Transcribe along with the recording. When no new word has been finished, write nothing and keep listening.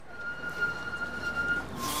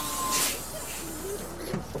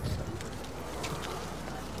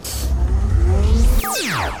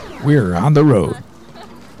We're on the road.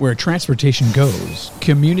 Where transportation goes,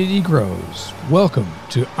 community grows. Welcome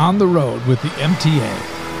to On the Road with the MTA.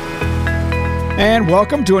 And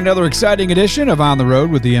welcome to another exciting edition of On the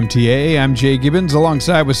Road with the MTA. I'm Jay Gibbons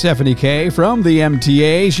alongside with Stephanie Kay from the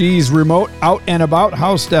MTA. She's remote, out and about.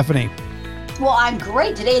 How's Stephanie? Well, I'm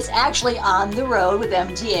great. Today is actually On the Road with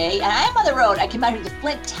MTA, and I am on the road. I came out here to the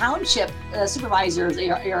Flint Township Supervisor's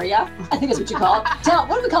area. I think that's what you call it.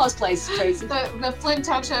 What do we call this place, Tracy? The Flint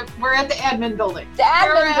Township. We're at the admin building. The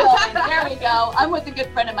admin building. There we go. I'm with a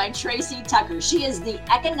good friend of mine, Tracy Tucker. She is the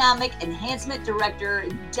Economic Enhancement Director,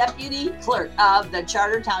 Deputy Clerk of the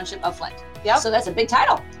Charter Township of Flint. Yep. So that's a big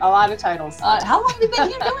title. A lot of titles. How long have you been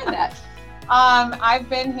here doing that? I've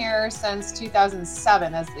been here since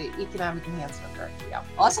 2007 as the Economic Enhancement Director. Yeah.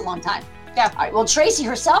 Well, that's a long time. Yeah. All right. Well, Tracy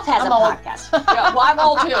herself has I'm a old. podcast. Yeah, well, I'm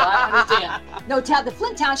old too. I understand. No, Tab, the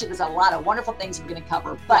Flint Township is a lot of wonderful things we're going to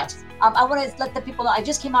cover. But I want to let the people know I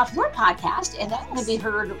just came off your podcast, and that's going to be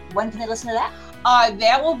heard. When can they listen to that?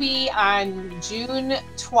 That will be on June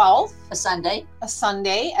 12th, A Sunday. a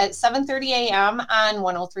Sunday at 7:30 a.m. on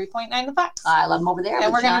 103.9 The Fox. I love them over there.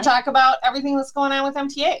 And we're going Johnny. to talk about everything that's going on with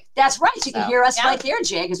MTA. That's right. You can So, hear us yeah. right there,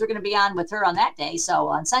 Jay, because we're going to be on with her on that day. So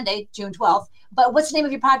on Sunday, June 12th. But what's the name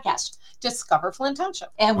of your podcast? Discover Flint Township.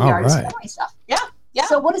 And we All are right. discovering stuff. Yeah.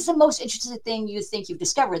 So what is the most interesting thing you think you've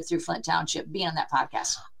discovered through Flint Township being on that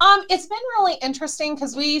podcast? It's been really interesting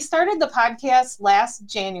because we started the podcast last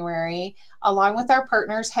January along with our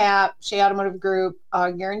partners, HAP, Shea Automotive Group,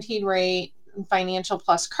 Guaranteed Rate, Financial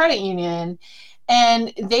Plus Credit Union.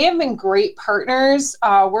 And they have been great partners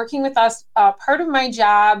working with us. Part of my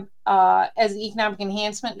job as the Economic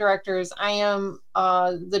Enhancement Director is I am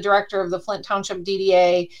the director of the Flint Township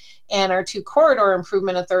DDA and our two corridor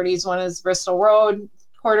improvement authorities. One is Bristol Road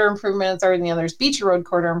Corridor Improvement Authority and the other is Beachy Road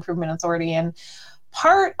Corridor Improvement Authority. And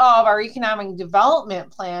part of our economic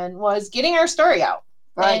development plan was getting our story out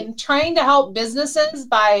and trying to help businesses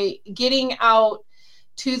by getting out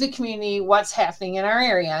to the community what's happening in our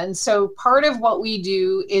area. And so part of what we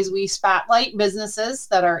do is we spotlight businesses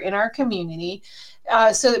that are in our community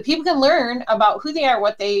so that people can learn about who they are,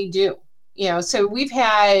 what they do. You know, so we've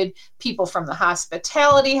had people from the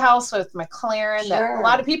hospitality house with McLaren that a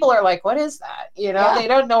lot of people are like, what is that? You know, they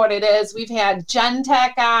don't know what it is. We've had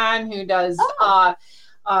Gentech on who does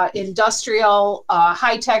industrial,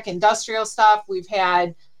 high-tech industrial stuff. We've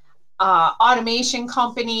had automation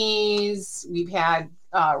companies. We've had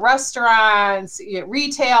restaurants,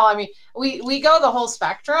 retail. I mean, we go the whole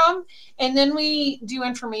spectrum. And then we do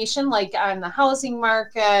information like on the housing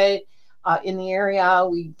market, in the area.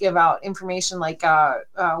 We give out information like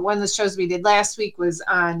one of the shows we did last week was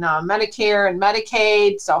on Medicare and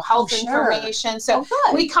Medicaid, so health information. So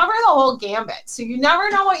we cover the whole gambit. So you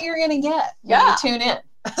never know what you're going to get when you tune in.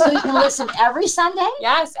 So you can listen every Sunday?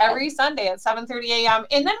 Yes, every Sunday at 7:30 a.m.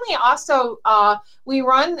 And then we also, we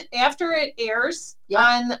run after it airs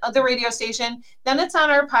on the radio station. Then it's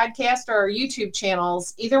on our podcast or our YouTube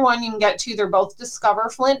channels. Either one you can get to. They're both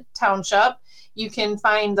Discover Flint Township. You can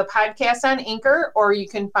find the podcast on Anchor, or you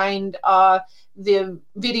can find the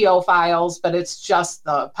video files, but it's just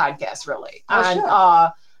the podcast really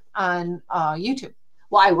on YouTube.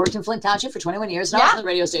 Well, I worked in Flint Township for 21 years, and I was on the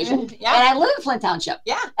radio station, and Yeah. I live in Flint Township.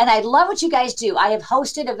 Yeah. And I love what you guys do. I have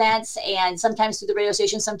hosted events, and sometimes through the radio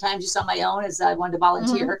station, sometimes just on my own as I wanted to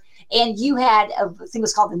volunteer. And you had a thing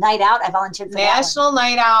was called the Night Out. I volunteered for National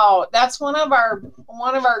Night Out. That's one of our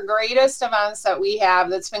greatest events that we have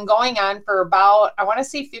that's been going on for about, I want to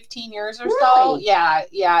say 15 years or so. Yeah.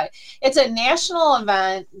 It's a national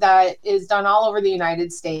event that is done all over the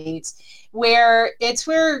United States where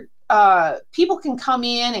people can come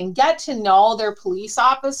in and get to know their police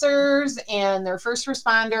officers and their first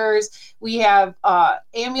responders. We have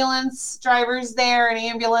ambulance drivers there and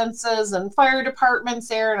ambulances and fire departments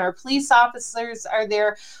there, and our police officers are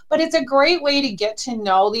there. But it's a great way to get to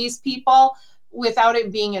know these people without it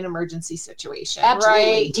being an emergency situation. Absolutely.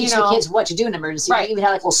 Right? Teach the kids what to do in an emergency. Right. You even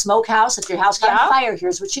had like a little smokehouse. If your house caught on fire,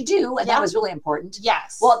 here's what you do. And that was really important.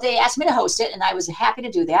 Yes. Well, they asked me to host it, and I was happy to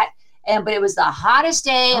do that. But it was the hottest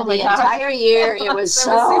day of the entire year. It was so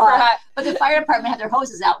super hot. But the fire department had their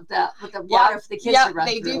hoses out with the water for the kids to run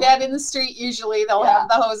they through. do that in the street usually. They'll have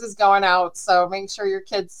the hoses going out. So make sure your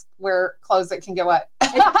kids wear clothes that can get wet.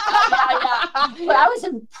 But I was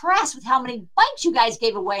impressed with how many bikes you guys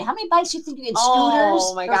gave away. How many bikes do you think you get? Scooters?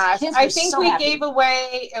 Oh my gosh. I think we gave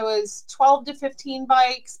away, it was 12 to 15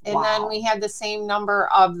 bikes. And then we had the same number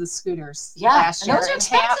of the scooters last year. Those are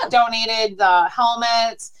expensive. HAP donated the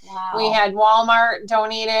helmets. Wow. We had Walmart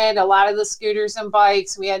donated a lot of the scooters and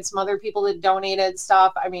bikes. We had some other people that donated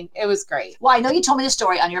stuff. I mean, it was great. Well, I know you told me the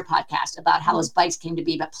story on your podcast about how those bikes came to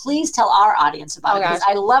be, but please tell our audience about it, because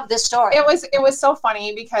I love this story. It was so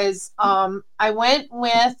funny because I went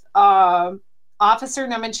with Officer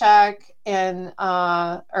Nemechek and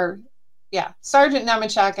Sergeant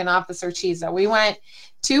Nemechek and Officer Chiza. We went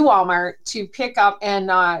to Walmart to pick up, and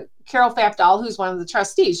Carol Fapdahl, who's one of the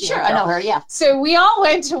trustees. Sure, I know her, yeah. So we all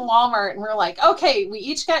went to Walmart, and we're like, okay, we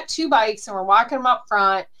each got 2 bikes, and we're walking them up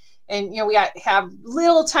front. And, we have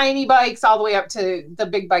little tiny bikes all the way up to the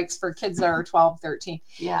big bikes for kids that are 12, 13.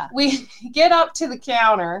 Yeah. We get up to the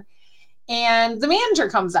counter, and the manager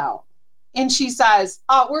comes out, and she says,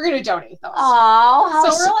 oh, we're going to donate those. Oh, how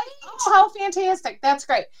so we're like, oh, how fantastic. That's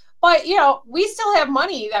great. But, we still have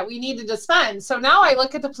money that we needed to spend. So now I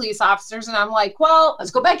look at the police officers, and I'm like, well,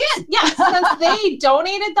 let's go back in. Yeah, since they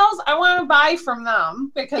donated those, I want to buy from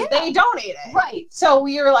them because they donated. Right. So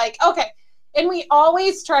we were like, okay. And we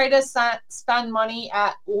always try to spend money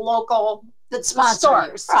at local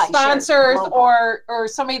stores, sponsors, or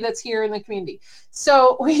somebody that's here in the community.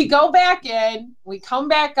 So we go back in, we come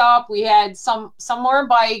back up. We had some more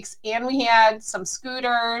bikes, and we had some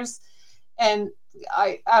scooters, and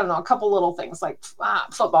I don't know, a couple little things like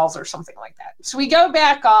footballs or something like that. So we go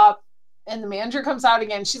back up, and the manager comes out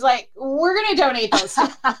again. She's like, we're going to donate those.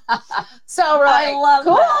 So we're like,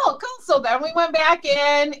 cool. So then we went back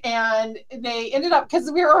in, and they ended up,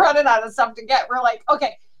 because we were running out of stuff to get, we're like,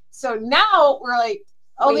 okay, so now we're like,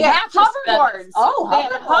 we have hoverboards.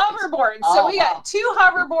 Hoverboards. So we got 2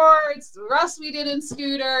 hoverboards. The rest we did in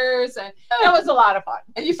scooters, and that was a lot of fun.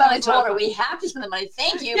 And you finally told her, we have to spend the money.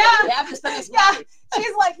 Thank you, but we have to spend this money.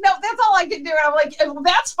 She's like, no, that's all I can do. And I'm like,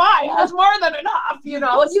 that's fine. That's more than enough,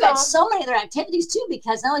 Well, you had so many other activities, too,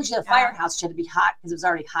 because not only did you have a firehouse, which had to be hot because it was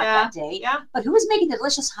already hot that day. Yeah. But who was making the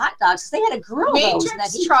delicious hot dogs? Because they had to grill those in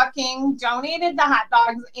that heat. Matrix Trucking donated the hot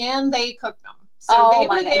dogs, and they cooked them. So they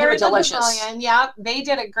were there, delicious. Yeah, they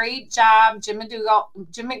did a great job. Jim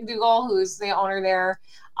McDougall, who's the owner there,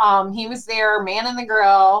 he was there manning the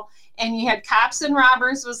grill. And you had Cops and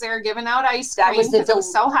Robbers was there giving out ice cream because it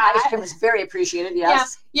was so hot. Ice cream was very appreciated,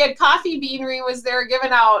 yes. Yeah, you had Coffee Beanery was there giving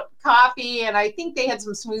out coffee, and I think they had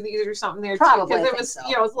some smoothies or something there too. Because it was,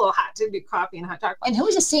 it was a little hot to do coffee and hot chocolate. And who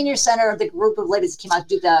was the senior center of the group of ladies that came out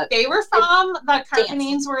to do the? They were from the Carpenter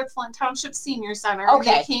Ainsworth Flint Township Senior Center.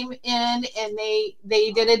 Okay. They came in and they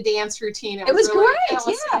did a dance routine. It was really, great. It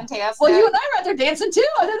was fantastic. Well, you and I were out there dancing too.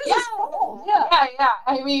 Yeah.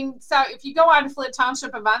 I mean, so if you go on Flint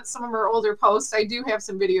Township events, some of our older posts, I do have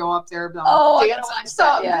some video up there of them dancing.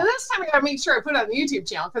 So this time I gotta make sure I put it on the YouTube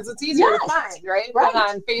channel because it's easier to find, right? Than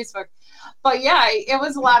on Facebook. But yeah, it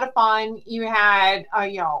was a lot of fun. You had,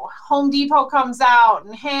 Home Depot comes out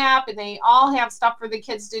and HAP, and they all have stuff for the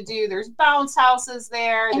kids to do. There's bounce houses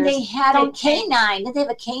there. And they had a canine. Did they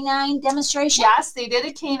have a canine demonstration? Yes, they did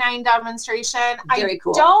a canine demonstration. Very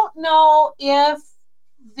cool. I don't know if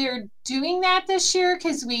they're doing that this year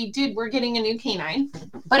because we're getting a new canine.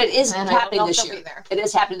 But it is happening this year. It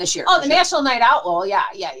is happening this year. Oh, the National Night Out. Well, yeah.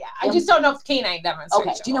 I just don't know if canine demonstration.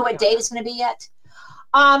 Okay. Do you know what date it's going to be yet?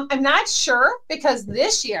 I'm not sure because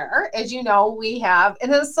this year, as you know, we have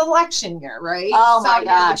a selection year, right? Oh my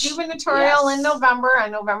gosh. The gubernatorial in November,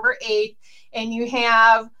 on November 8th, and you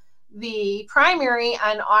have the primary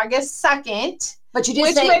on August 2nd. But you did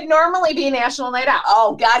which would normally be National Night Out.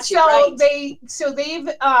 Oh, gotcha. So they've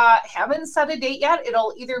haven't set a date yet.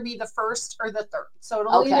 It'll either be the 1st or the 3rd. So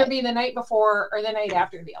it'll either be the night before or the night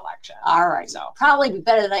after the election. All right. So probably be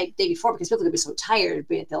better the day before because people are gonna be so tired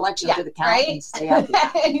being at the election after the count. Right?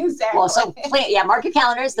 Exactly. Well, so mark your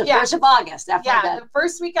calendars. The 1st of August. After the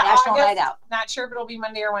first week of National August. Night Out. Not sure if it'll be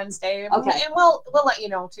Monday or Wednesday. Okay. And we'll let you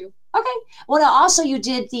know too. Okay. Well, now also you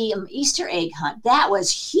did the Easter egg hunt. That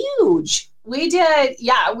was huge. We did,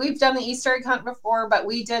 we've done the Easter egg hunt before, but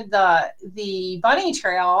we did the bunny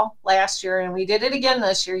trail last year, and we did it again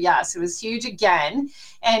this year. Yes, it was huge again.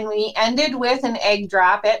 And we ended with an egg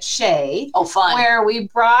drop at Shea. Oh, fun. Where we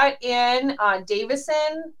brought in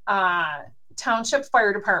Davison Township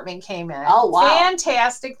Fire Department came in. Oh, wow.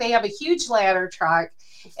 Fantastic. They have a huge ladder truck.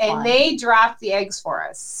 And they dropped the eggs for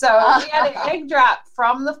us. So we had an egg drop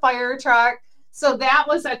from the fire truck. So that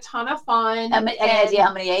was a ton of fun. Any idea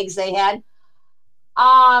how many eggs they had?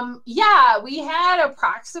 We had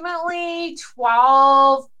approximately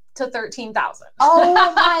 12 to 13,000. Oh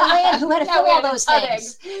my land! Who had to Yeah, fill we all had to those cut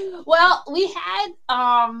things? Well, we had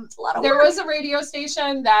It's a lot of there work. was a radio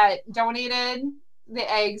station that donated the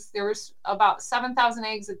eggs. There was about 7,000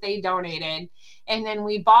 eggs that they donated, and then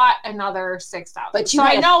we bought another 6,000. But you so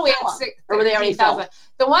had I to know we fill had them, or were they already 13,000.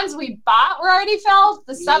 The ones we bought were already filled.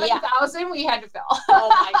 The Yeah. 7,000 we had to fill. Oh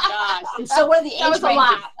my gosh! And so, what are the That age was a ranges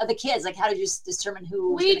lot. of the kids? Like, how did you determine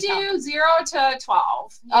who? Was We gonna come? do 0 to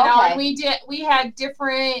 12. You know, Okay. and we do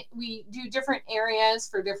different areas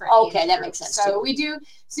for different Okay, age that groups. makes sense, So too. we do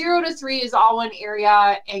 0 to 3 is all one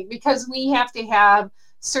area, and because we have to have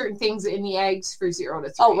certain things in the eggs for 0 to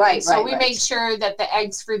 3. Oh, right, So right, we right. make sure that the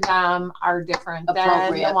eggs for them are different than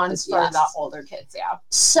Appropriate, the ones for yes. the older kids. Yeah.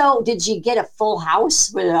 So, did you get a full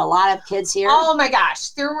house? Were there a lot of kids here? Oh my gosh,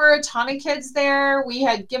 there were a ton of kids there. We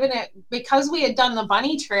had given it, because we had done the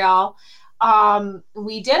bunny trail.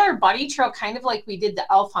 We did our bunny trail kind of like we did the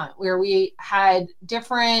elf hunt, where we had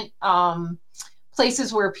different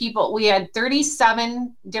places where we had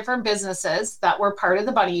 37 different businesses that were part of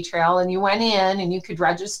the bunny trail, and you went in and you could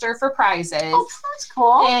register for prizes. Oh, that's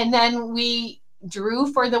cool. And then we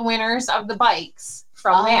drew for the winners of the bikes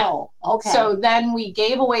from that. Oh, okay. So then we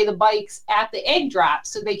gave away the bikes at the egg drop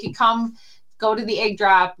so they could go to the egg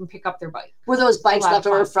drop and pick up their bike. Were those bikes A lot left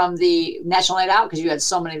of over fun. from the National Night Out? Because you had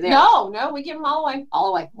so many there. No, we gave them all away. All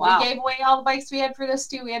the way. Wow. We gave away all the bikes we had for this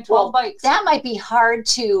too. We had 12 bikes. That might be hard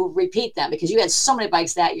to repeat them because you had so many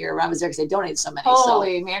bikes that year when I was there because they donated so many.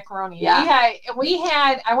 Holy macaroni. Yeah. We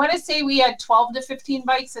had, I want to say we had 12 to 15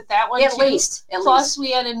 bikes at that one At too. least. Plus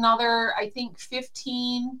we had another, I think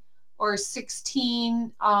 15 or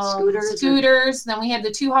 16 scooters. Then we had the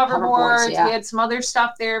 2 hoverboards. yeah. We had some other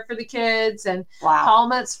stuff there for the kids and Wow.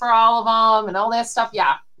 helmets for all of them and all that stuff.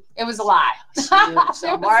 Yeah, it was a lot. So It was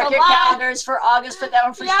mark a your lot. calendars for August. Put that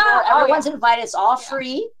one for Yeah. sure. Oh, Everyone's invited. It's all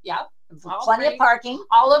free. Yep. All Plenty free. of parking.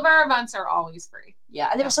 All of our events are always free. Yeah.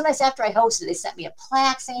 And they were so nice after I hosted. They sent me a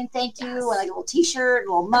plaque saying thank you, Yes. and like a little T-shirt,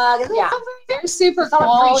 a little mug. Yeah. They're super Felt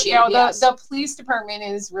cool. appreciated, yes. The police department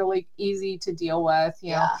is really easy to deal with.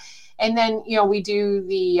 You know. Yeah. And then, we do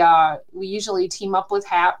we usually team up with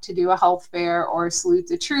HAP to do a health fair or Salute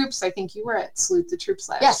the Troops. I think you were at Salute the Troops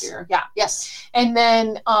last year. Yeah. Yes. And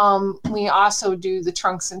then we also do the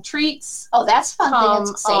Trunks and Treats Oh, that's fun.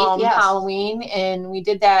 That's safe. Yes. Halloween. And we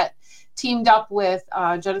did that teamed up with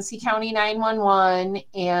Genesee County 911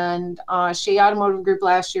 and Shea Automotive Group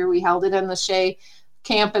last year. We held it in the Shea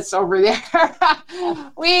campus over there.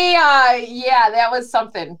 That was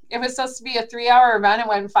something. It was supposed to be a 3-hour event. It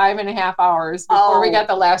went 5.5 hours before we got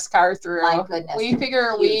the last car through. My goodness. We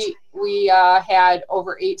figure Huge. we had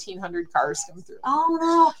over 1,800 cars come through. Oh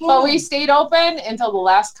no. Okay. But we stayed open until the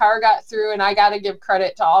last car got through, and I got to give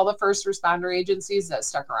credit to all the first responder agencies that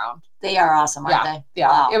stuck around. They are awesome, aren't they? Yeah,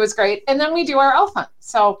 Wow. it was great. And then we do our elf hunt.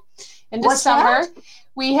 So in What's December, that?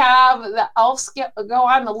 we have the elves go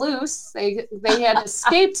on the loose. They had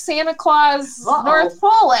escaped Santa Claus Uh-oh. North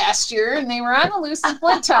Pole last year, and they were on the loose in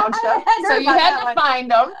Flint Township. I So heard you about had that to one.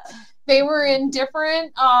 find them. They were in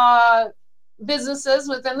different businesses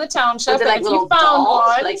within the township. Were they And like if little you found dolls?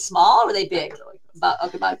 one, Like small or were they big?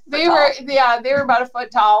 About they were about a foot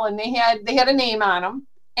tall, and they had a name on them.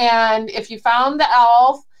 And if you found the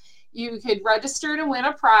elf, you could register to win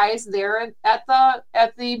a prize there at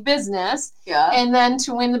the business. Yeah. And then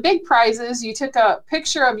to win the big prizes, you took a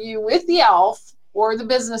picture of you with the elf or the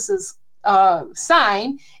business's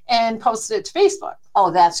sign and posted it to Facebook. Oh,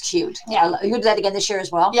 that's cute. Yeah. You did that again this year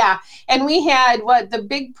as well? Yeah. And we had the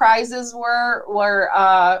big prizes were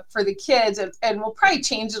for the kids, and we'll probably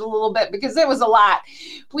change it a little bit because it was a lot.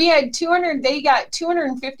 We had they got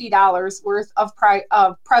 $250 worth of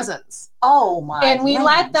presents. Oh my. And we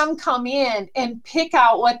let them come in and pick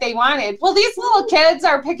out what they wanted. Well, these little kids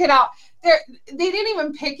are picking out. They didn't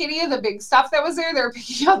even pick any of the big stuff that was there. They were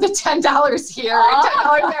picking out the $10 here and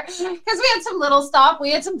 $10 there. Because we had some little stuff,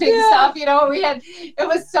 we had some big stuff. It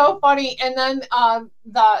was so funny. And then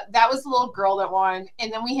that was the little girl that won,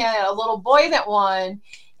 and then we had a little boy that won.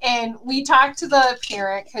 And we talked to the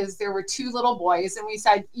parent because there were 2 little boys, and we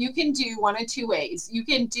said, you can do one of 2 ways. You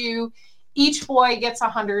can do each boy gets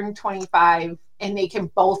 $125, and they can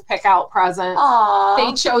both pick out presents. Aww.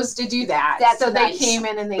 They chose to do that. That's so nice. they came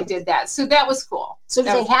in and they did that. So that was cool. So do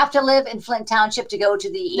That they was- have to live in Flint Township to go to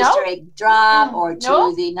the Easter Nope. egg drop or to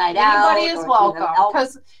Nope. the night out? Anybody is or to welcome. the elf-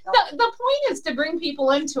 Because the point is to bring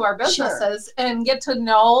people into our businesses and get to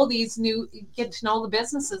know the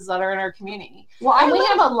businesses that are in our community. Well, And we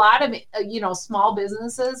have a lot of small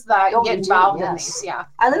businesses that Oh, get we do, involved in yes. these. Yeah.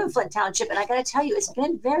 I live in Flint Township, and I got to tell you, it's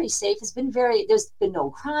been very safe. There's been no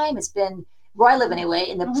crime. It's been where I live anyway,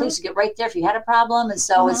 and the police would get right there if you had a problem. And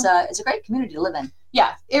so it's a great community to live in.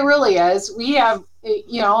 Yeah, it really is. We have,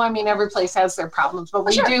 I mean, every place has their problems, but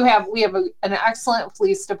we have an excellent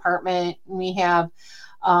police department. We have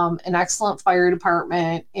an excellent fire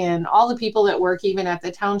department, and all the people that work even at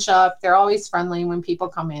the township, they're always friendly when people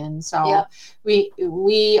come in. So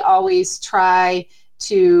we always try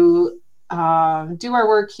to do our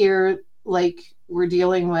work here like we're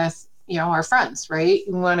dealing with, our friends, right?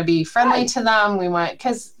 We want to be friendly to them. We want,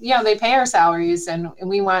 because, they pay our salaries, and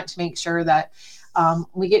we want to make sure that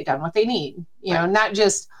we get done what they need, not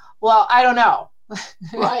just, well, I don't know.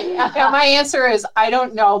 Right. And my answer is, I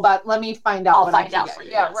don't know, but let me find out. I'll find out for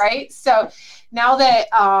you. Yeah. Right. So now that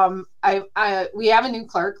we have a new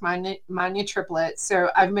clerk, Manya Triplett. So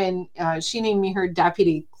I've been, she named me her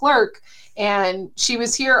deputy clerk, and she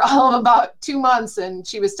was here all of about 2 months, and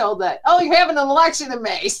she was told that, you're having an election in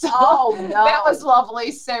May. So that was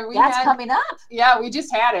lovely. So that's coming up. Yeah, we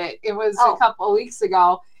just had it. It was a couple of weeks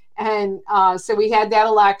ago. And so we had that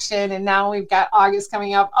election, and now we've got August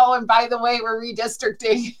coming up. Oh, and by the way, we're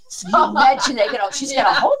redistricting. So, you mentioned it. She's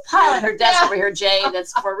got a whole pile on her desk over here, Jay,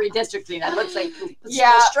 that's for redistricting. That looks like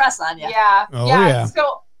stress on you. Yeah. Oh, yeah.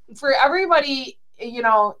 So for everybody,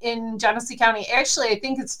 in Genesee County, actually, I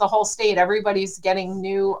think it's the whole state. Everybody's getting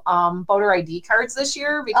new voter ID cards this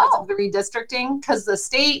year because of the redistricting, because the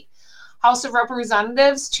state House of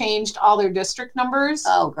Representatives changed all their district numbers.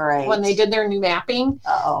 Oh, great. When they did their new mapping.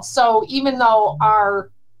 Uh-oh. So even though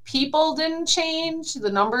our people didn't change,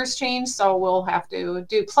 the numbers changed. So we'll have to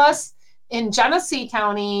do. Plus, in Genesee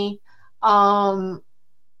County, the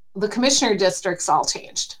commissioner districts all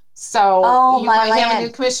changed. So you might have a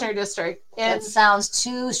new commissioner district. And that sounds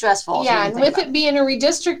too stressful. Yeah, and with it being a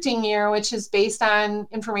redistricting year, which is based on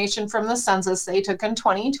information from the census they took in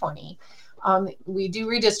 2020, we do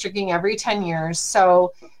redistricting every 10 years.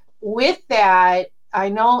 So with that, I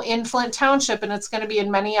know in Flint Township, and it's going to be in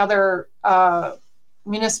many other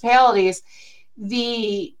municipalities,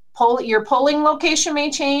 your polling location may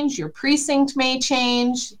change, your precinct may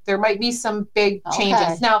change. There might be some big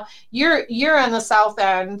changes. Now, you're on the south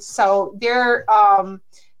end, so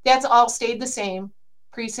that's all stayed the same.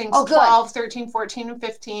 Precincts 12, 13, 14, and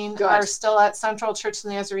 15 are still at Central Church of the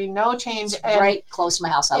Nazarene. No change. It's right close to my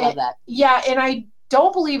house. I love that. Yeah, and I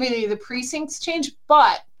don't believe any of the precincts changed,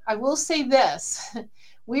 but I will say this.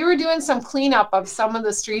 We were doing some cleanup of some of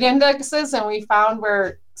the street indexes, and we found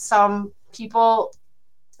where some people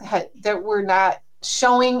that were not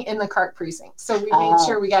showing in the correct precinct. So we made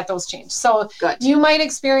sure we got those changed. So you might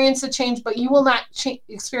experience a change, but you will not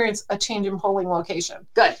experience a change in polling location.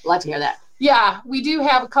 Good. I'd like to hear that. Yeah, we do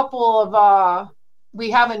have a couple of, we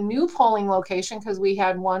have a new polling location because we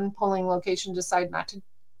had one polling location decide not to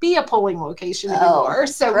be a polling location anymore.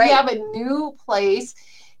 So we have a new place.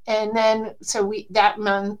 And then, that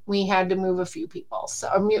month we had to move a few people, so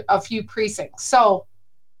a few precincts. So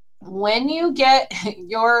when you get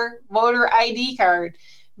your voter ID card,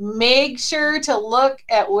 make sure to look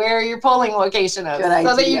at where your polling location is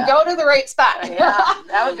so that you go to the right spot. Yeah,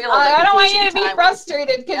 that would be like I don't want you to be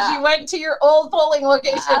frustrated because you went to your old polling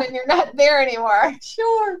location and you're not there anymore.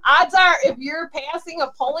 Sure. Odds are, if you're passing a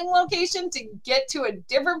polling location to get to a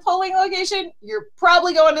different polling location, you're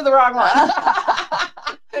probably going to the wrong one.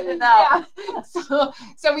 Good to know. Yeah.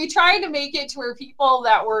 So we tried to make it to where people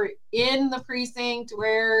that were in the precinct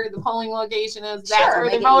where the polling location is, that's where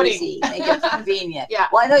they're voting. Easy, make it convenient. Yeah.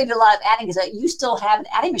 Well, I know you did a lot of adding because you still have an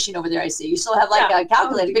adding machine over there. I see. You still have a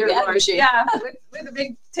calculator, big adding machine. Yeah, with a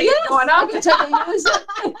big tape going up until you use it.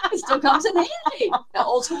 It still comes in handy. The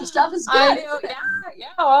old school stuff is good. Yeah.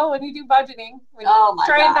 Well, when you do budgeting,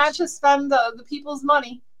 try not to spend the people's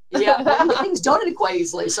money. Yeah, things don't quite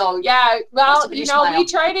easily. So we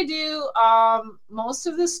try to do most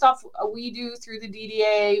of the stuff we do through the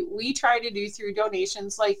DDA. We try to do through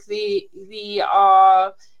donations, like the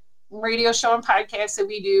radio show and podcast that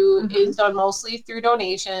we do is done mostly through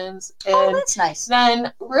donations. And that's nice.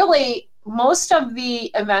 Then really most of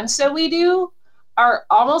the events that we do are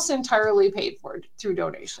almost entirely paid for through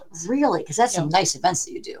donations. Really? Because that's some nice events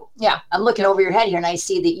that you do. Yeah. I'm looking over your head here and I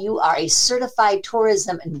see that you are a certified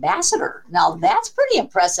tourism ambassador. Now that's pretty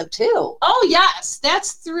impressive too. Oh yes.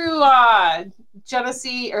 That's through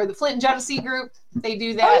Genesee, or the Flint and Genesee group. They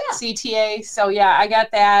do that CTA. So yeah, I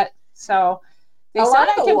got that. So a lot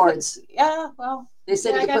of awards. Well. They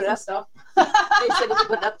said you put it up. Stuff. They said you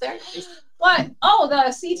put it up there. What? Oh,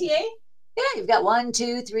 the CTA? Yeah, you've got 1,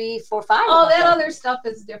 2, 3, 4, 5. Oh, that other stuff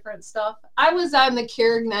is different stuff. I was on the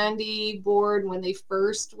Carignan board when they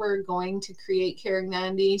first were going to create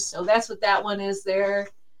Carignan, so that's what that one is there.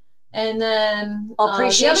 And then the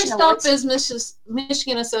Appreciation other awards. stuff is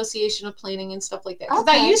Michigan Association of Planning and stuff like that. Because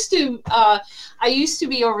Okay. I used to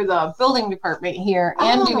be over the building department here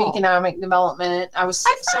and do Oh. economic development. I was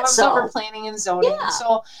over planning and zoning. Yeah.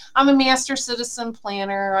 So I'm a master citizen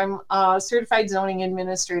planner. I'm a certified zoning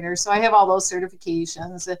administrator. So I have all those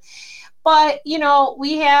certifications. But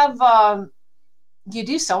we have you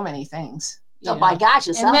do so many things. Oh my gosh,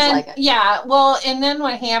 it sounds like it. Yeah. Well, and then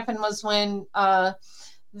what happened was when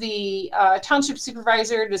the township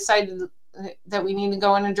supervisor decided that we need to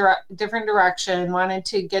go in a different direction, wanted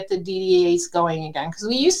to get the DDAs going again. Because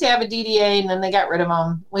we used to have a DDA and then they got rid of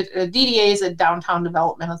them. With DDA is a Downtown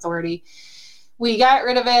Development Authority. We got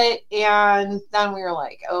rid of it, and then we were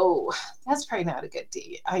like, oh, that's probably not a good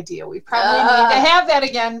idea. We probably need to have that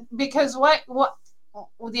again, because what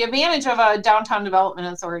the advantage of a Downtown Development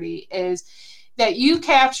Authority is that you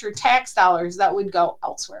capture tax dollars that would go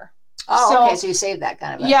elsewhere. Oh, okay, so you save that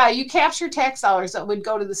kind of it. Yeah, you capture tax dollars that would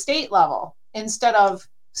go to the state level instead of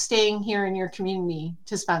staying here in your community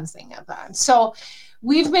to spend things on. So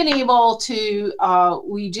we've been able to,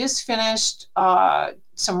 we just finished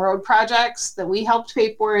some road projects that we helped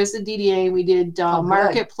pay for as a DDA. We did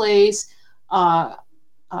Marketplace,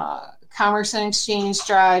 Commerce and Exchange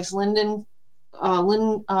Drives, Lindcore,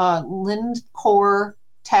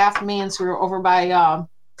 Taft Mansfield over by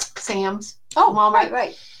Sam's. Oh, Walmart.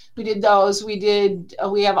 right. We did those. We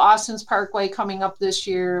have Austin's Parkway coming up this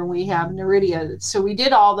year. We have Neridia. So we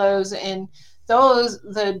did all those, and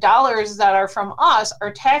the dollars that are from us are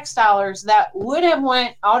tax dollars that would have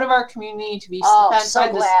went out of our community to be spent by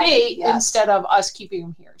the state instead of us keeping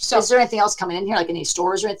them here. So is there anything else coming in here, like any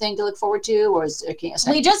stores or anything to look forward to, or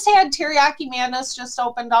we just had Teriyaki Madness just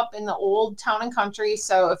opened up in the old Town and Country.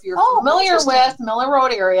 So if you're familiar with Miller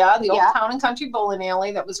Road area, the old Town and Country bowling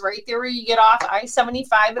alley that was right there where you get off I-75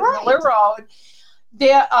 at Miller Road.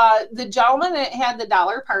 The gentleman that had the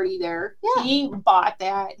dollar party there, he bought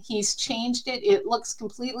that. He's changed it. It looks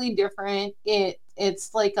completely different.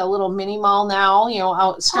 It's like a little mini mall now,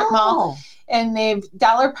 out strip mall. And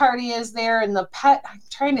dollar party is there, and the pet. I'm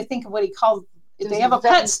trying to think of what he called. They have a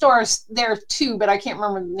pet store there too, but I can't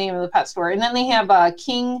remember the name of the pet store. And then they have a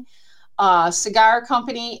King Cigar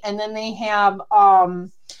Company, and then they have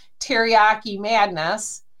Teriyaki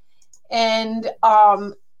Madness, and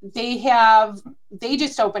they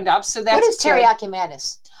just opened up. So that's what is Teriyaki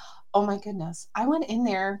Madness? Oh my goodness. I went in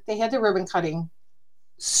there. They had the ribbon cutting.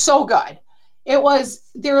 So good.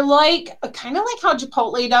 They're like, kind of like how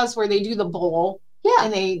Chipotle does, where they do the bowl. Yeah.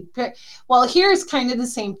 And here's kind of the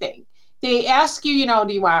same thing. They ask you,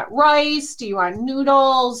 do you want rice? Do you want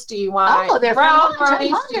noodles? Do you want brown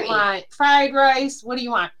rice? Do you want fried rice? What do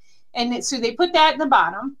you want? And so they put that in the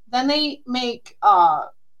bottom. Then they make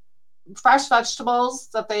fresh vegetables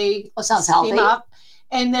that they steam up,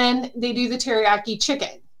 and then they do the teriyaki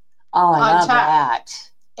chicken. Oh, I love that.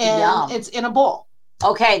 And it's in a bowl.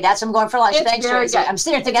 Okay, that's what I'm going for lunch. Thanks, Tracy. I'm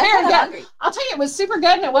sitting here thinking, I'm hungry. I'll tell you, it was super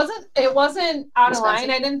good, and it wasn't out of line.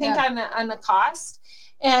 I didn't think on the cost.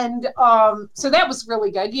 And so that was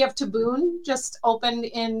really good. You have Taboon just opened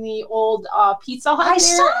in the old Pizza Hut. I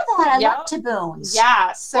saw that. I love Taboons.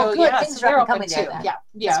 Yeah. So things they're are open coming too. there.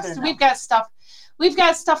 Yeah. So we've got stuff. We've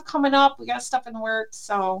got stuff coming up. We got stuff in the works.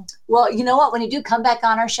 So, well, you know what? When you do come back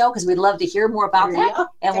on our show, because we'd love to hear more about that,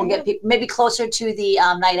 and we'll get people maybe closer to the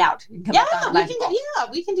night out. We can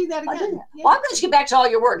do that again. Well, I'm going to get back to all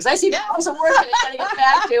your work, because I see lots of work that I'm going to get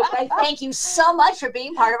back to. But I thank you so much for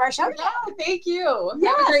being part of our show. Yeah, thank you.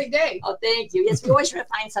 Yes. Have a great day. Oh, thank you. Yes, we always try to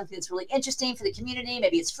find something that's really interesting for the community.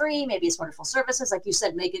 Maybe it's free. Maybe it's wonderful services. Like you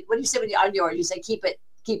said, make it. What do you say when you're on yours? You say keep it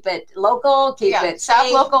local. Keep it shop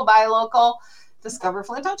safe. Local, buy local. Discover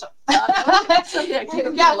Flint Township.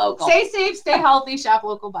 Local. Stay safe, stay healthy, shop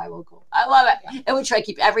local, buy local. I love it. Yeah. And we try to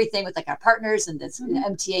keep everything with our partners, and that's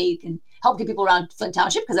MTA. You can help get people around Flint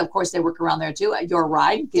Township, because of course they work around there too. Your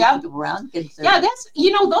Ride, get people around. That's those are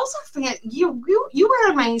you were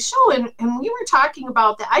on my show, and we were talking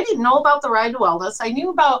about that. I didn't know about the Ride to Wellness. I knew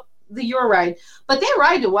about the Your Ride, but that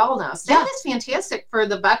Ride to Wellness, that is fantastic for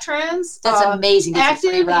the veterans. That's amazing.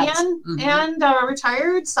 Active and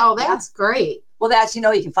retired. So that's great. Well,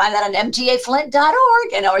 you can find that on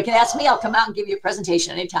mtaflint.org, and or you can ask me. I'll come out and give you a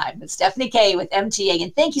presentation anytime. It's Stephanie Kay with MTA,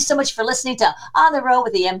 and thank you so much for listening to On the Road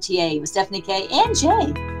with the MTA with Stephanie Kay and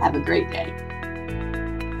Jay. Have a great day.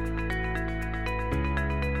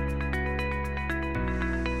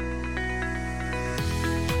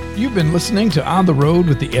 You've been listening to On the Road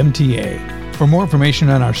with the MTA. For more information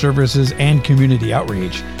on our services and community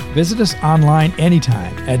outreach, visit us online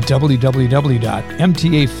anytime at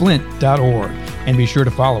www.mtaflint.org, and be sure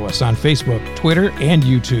to follow us on Facebook, Twitter, and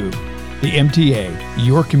YouTube. The MTA,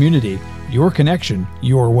 your community, your connection,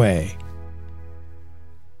 your way.